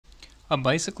A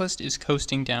bicyclist is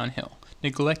coasting downhill.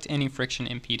 Neglect any friction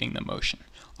impeding the motion.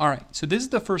 Alright, so this is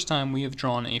the first time we have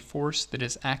drawn a force that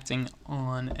is acting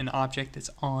on an object that's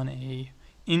on a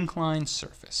inclined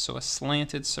surface, so a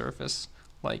slanted surface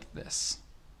like this.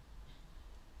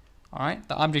 Alright,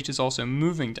 the object is also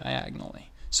moving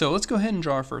diagonally. So let's go ahead and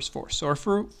draw our first force. So our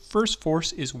first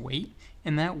force is weight,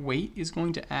 and that weight is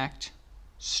going to act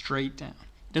straight down.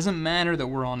 It doesn't matter that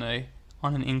we're on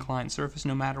an inclined surface.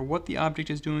 No matter what the object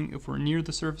is doing, if we're near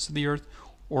the surface of the Earth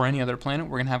or any other planet,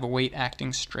 we're going to have a weight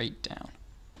acting straight down.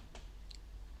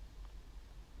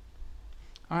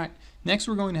 Alright, next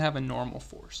we're going to have a normal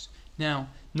force. Now,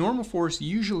 normal force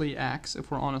usually acts,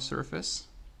 if we're on a surface,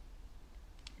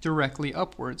 directly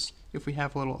upwards if we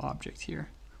have a little object here.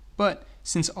 But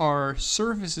since our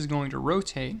surface is going to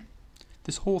rotate,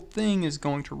 this whole thing is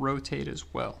going to rotate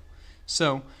as well.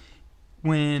 So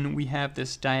when we have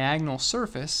this diagonal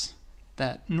surface,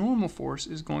 that normal force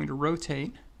is going to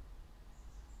rotate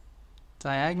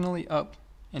diagonally up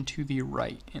and to the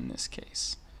right in this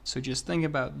case. So just think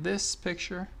about this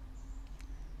picture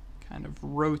kind of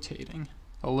rotating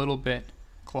a little bit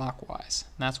clockwise.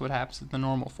 And that's what happens with the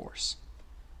normal force.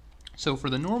 So for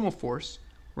the normal force,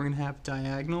 we're going to have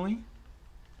diagonally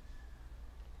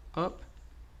up,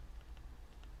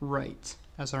 right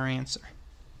as our answer.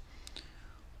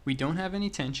 We don't have any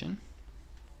tension.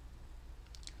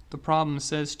 The problem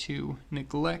says to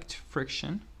neglect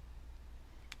friction,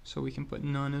 so we can put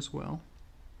none as well.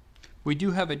 We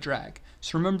do have a drag.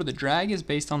 So remember, the drag is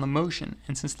based on the motion,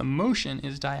 and since the motion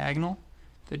is diagonal,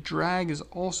 the drag is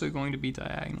also going to be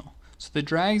diagonal. So the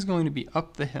drag is going to be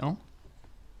up the hill,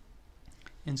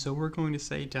 and so we're going to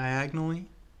say diagonally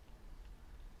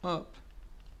up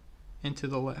and to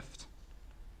the left.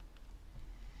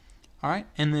 Alright,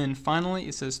 and then finally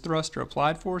it says thrust or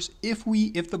applied force. If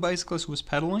the bicyclist was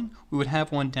pedaling, we would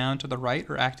have one down to the right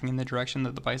or acting in the direction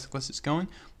that the bicyclist is going,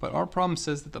 but our problem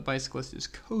says that the bicyclist is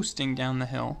coasting down the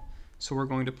hill, so we're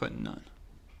going to put none.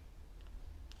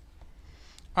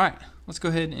 Alright, let's go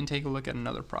ahead and take a look at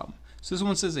another problem. So this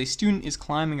one says a student is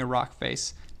climbing a rock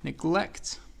face.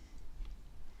 Neglect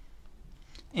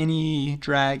any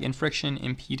drag and friction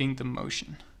impeding the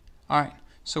motion. Alright,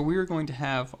 so we are going to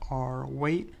have our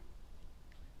weight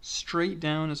straight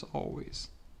down as always.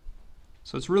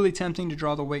 So it's really tempting to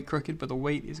draw the weight crooked, but the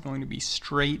weight is going to be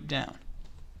straight down.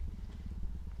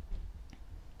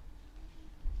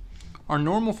 Our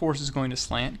normal force is going to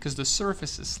slant because the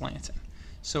surface is slanting.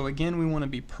 So again, we want to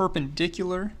be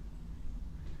perpendicular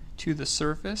to the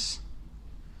surface.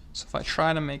 So if I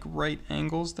try to make right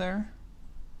angles there,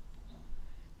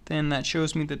 then that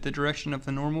shows me that the direction of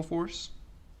the normal force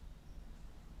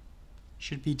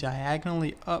should be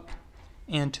diagonally up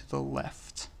and to the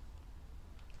left.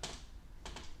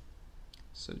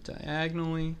 So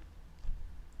diagonally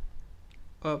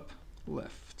up,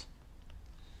 left.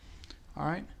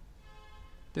 Alright,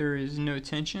 there is no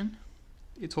tension.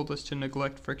 It told us to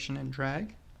neglect friction and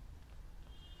drag.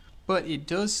 But it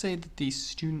does say that the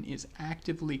student is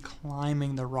actively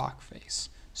climbing the rock face.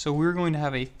 So we're going to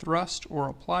have a thrust or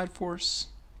applied force.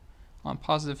 On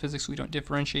positive physics, we don't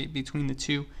differentiate between the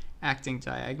two, acting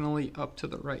diagonally up to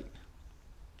the right.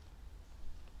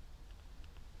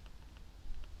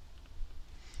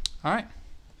 Alright.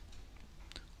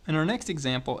 In our next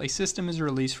example, a system is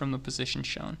released from the position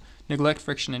shown. Neglect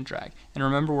friction and drag. And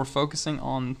remember, we're focusing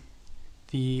on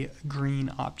the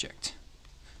green object.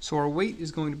 So our weight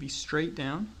is going to be straight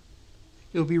down.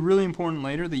 It'll be really important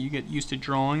later that you get used to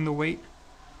drawing the weight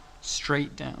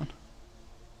straight down.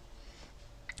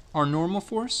 Our normal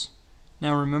force,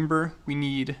 now remember, we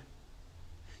need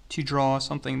to draw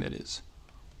something that is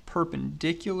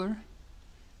perpendicular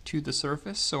to the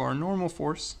surface. So our normal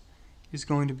force is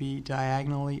going to be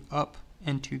diagonally up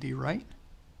and to the right.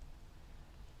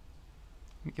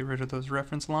 Get rid of those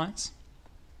reference lines.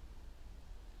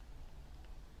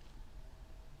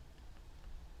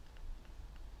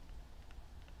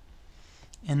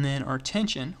 And then our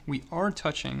tension, we are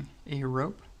touching a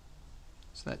rope.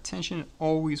 So that tension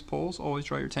always pulls. Always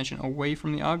draw your tension away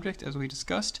from the object, as we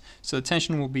discussed. So the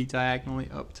tension will be diagonally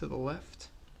up to the left.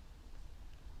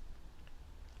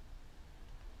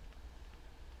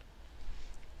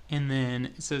 And then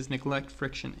it says neglect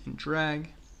friction and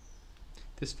drag.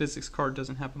 This physics card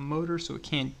doesn't have a motor, so it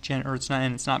can't it's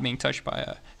not being touched by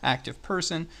an active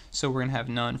person, so we're going to have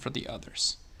none for the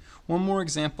others. One more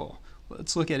example.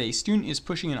 Let's look at a student is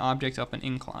pushing an object up an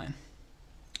incline.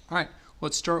 Alright,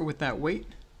 let's start with that weight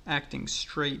acting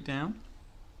straight down.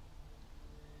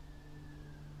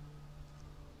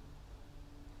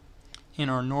 And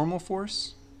our normal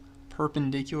force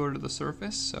perpendicular to the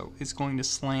surface, so it's going to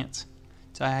slant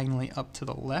diagonally up to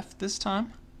the left this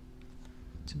time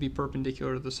to be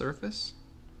perpendicular to the surface.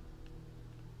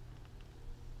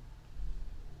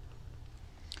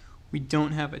 We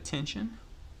don't have a tension.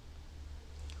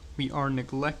 We are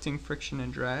neglecting friction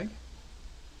and drag.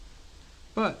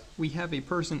 But we have a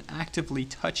person actively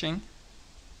touching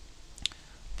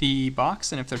the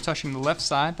box, and if they're touching the left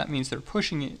side, that means they're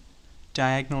pushing it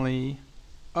diagonally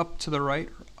up to the right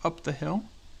or up the hill.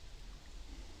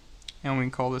 And we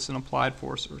can call this an applied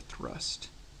force or thrust.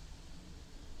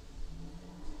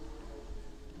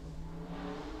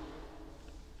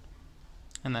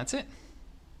 And that's it.